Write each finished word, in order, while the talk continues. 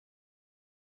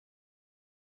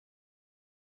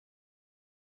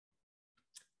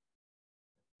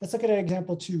Let's look at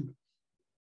example 2.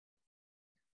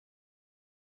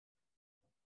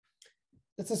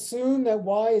 Let's assume that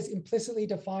y is implicitly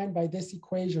defined by this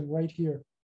equation right here.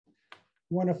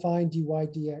 We want to find dy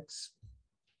dx.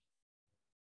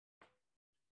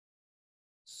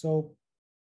 So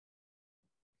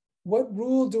what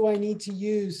rule do I need to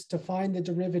use to find the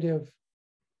derivative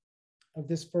of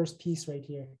this first piece right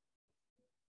here?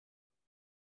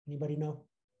 Anybody know?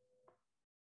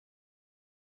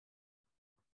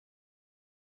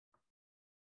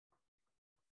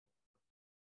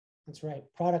 That's right,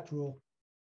 product rule.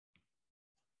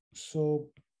 So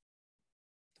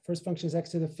the first function is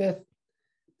x to the 5th.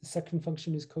 The second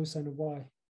function is cosine of y.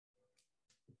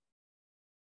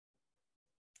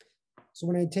 So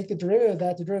when I take the derivative of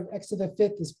that, the derivative of x to the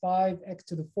 5th is 5x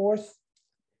to the 4th.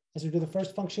 As we do the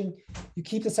first function, you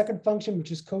keep the second function,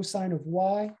 which is cosine of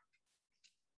y.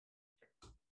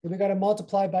 Then we got to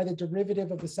multiply by the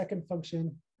derivative of the second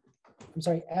function. I'm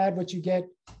sorry, add what you get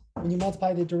when you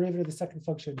multiply the derivative of the second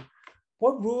function.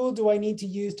 What rule do I need to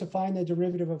use to find the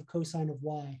derivative of cosine of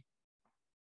y?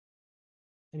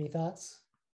 Any thoughts?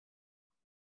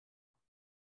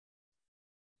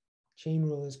 Chain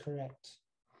rule is correct.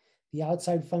 The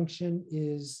outside function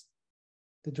is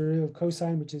the derivative of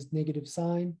cosine, which is negative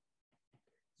sine.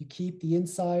 You keep the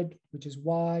inside, which is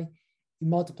y. You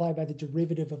multiply by the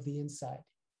derivative of the inside.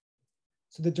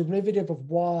 So the derivative of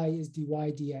y is dy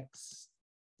dx.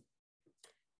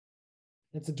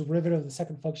 That's the derivative of the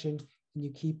second function, and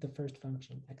you keep the first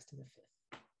function, x to the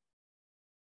 5th.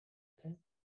 Okay.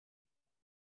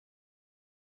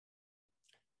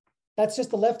 That's just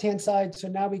the left-hand side. So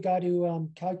now we got to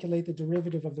calculate the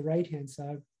derivative of the right-hand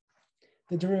side.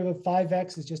 The derivative of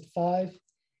 5x is just 5.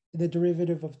 And the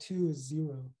derivative of 2 is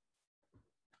 0.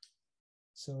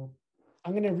 So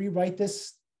I'm going to rewrite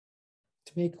this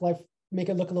to make it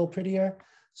look a little prettier.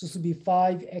 So this will be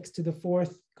 5x to the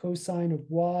 4th cosine of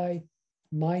y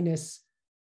minus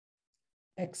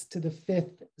x to the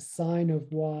 5th sine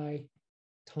of y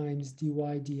times dy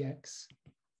dx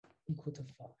equal to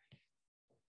 5.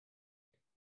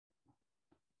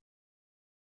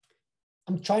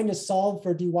 I'm trying to solve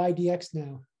for dy dx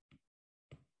now.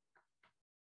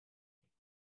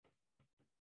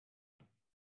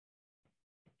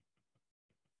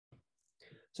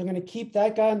 So I'm going to keep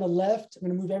that guy on the left. I'm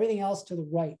going to move everything else to the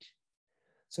right.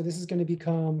 So this is going to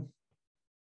become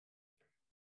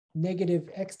negative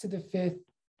x to the 5th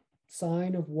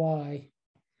sine of y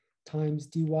times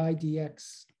dy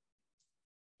dx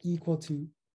equal to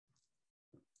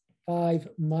 5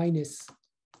 minus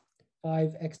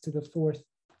 5x to the 4th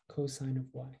cosine of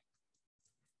y.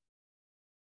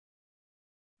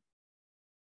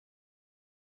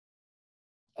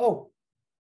 Oh,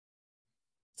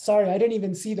 sorry, I didn't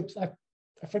even see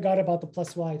I forgot about the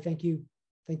plus y. Thank you.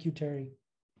 Thank you, Terry.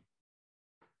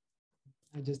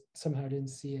 I just somehow didn't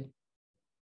see it.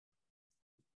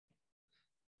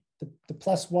 The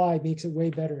plus y makes it way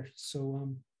better.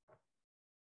 So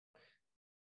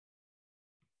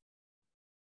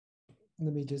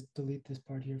let me just delete this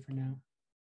part here for now.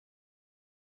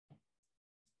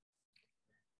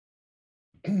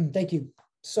 Thank you.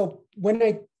 So when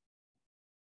I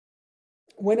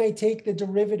take the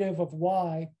derivative of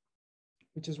y,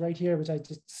 which is right here, which I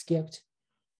just skipped,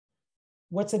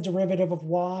 what's the derivative of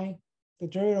y? The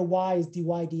derivative of y is dy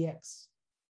dx.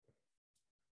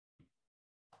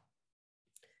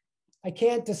 I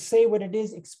can't just say what it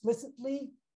is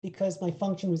explicitly because my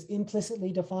function was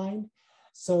implicitly defined.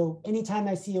 So anytime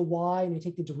I see a y and I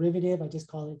take the derivative, I just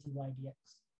call it dy dx.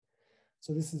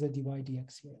 So this is a dy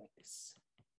dx here like this.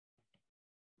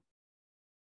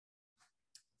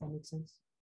 That makes sense?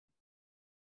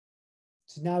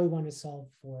 So now we want to solve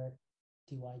for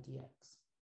dy dx.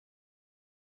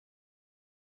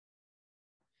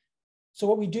 So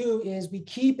what we do is we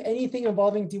keep anything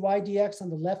involving dy dx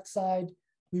on the left side.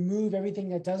 We move everything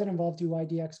that doesn't involve dy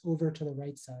dx over to the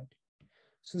right side.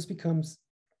 So this becomes,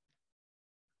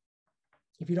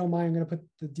 if you don't mind, I'm going to put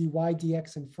the dy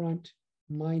dx in front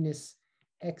minus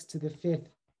x to the 5th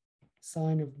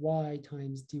sine of y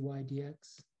times dy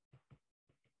dx.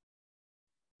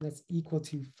 That's equal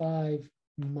to 5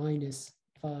 minus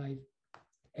 5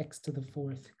 x to the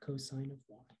 4th cosine of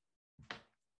y.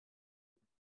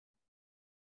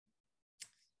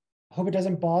 I hope it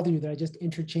doesn't bother you that I just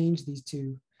interchange these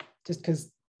two, just because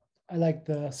I like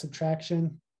the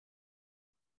subtraction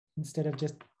instead of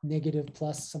just negative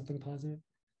plus something positive.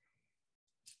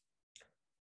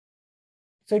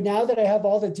 So now that I have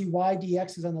all the dy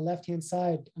dx's on the left-hand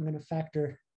side, I'm going to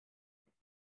factor.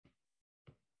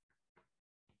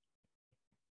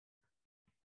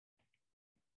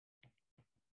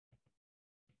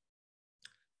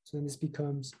 So then this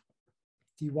becomes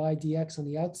dy dx on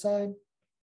the outside,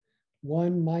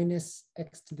 1 minus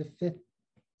x to the 5th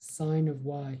sine of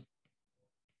y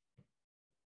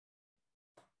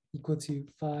equal to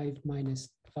 5 minus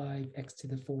 5x to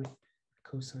the 4th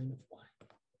cosine of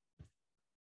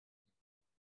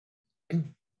y.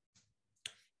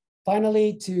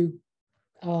 Finally, to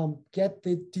get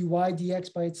the dy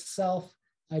dx by itself,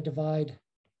 I divide.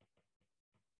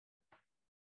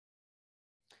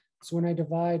 So when I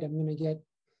divide, I'm going to get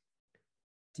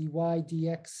dy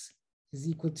dx is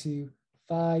equal to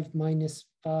 5 minus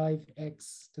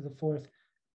 5x to the 4th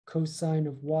cosine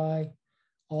of y,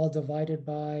 all divided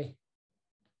by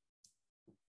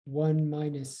 1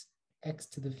 minus x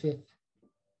to the 5th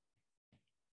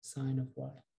sine of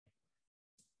y.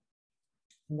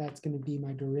 And that's going to be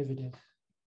my derivative.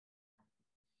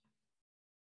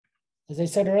 As I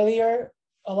said earlier,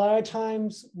 a lot of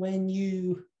times when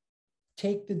you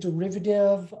take the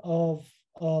derivative of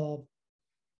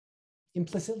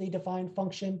implicitly defined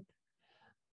function,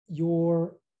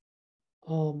 your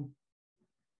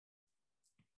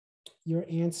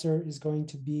answer is going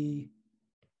to be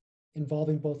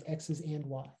involving both x's and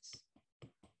y's.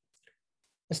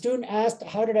 A student asked,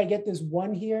 how did I get this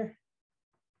 1 here?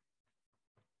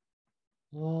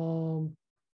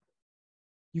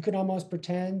 You can almost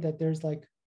pretend that there's like,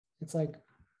 it's like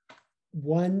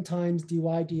 1 times dy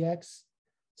dx.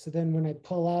 So then when I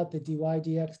pull out the dy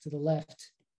dx to the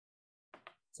left,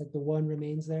 it's like the 1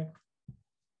 remains there.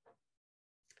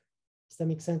 Does that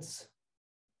make sense?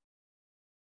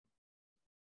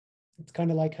 It's kind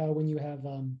of like how when you have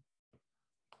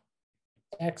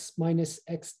x minus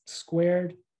x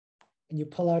squared and you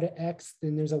pull out an x,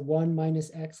 then there's a 1 minus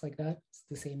x like that. It's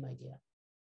the same idea.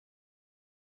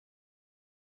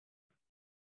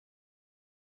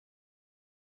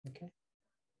 Okay.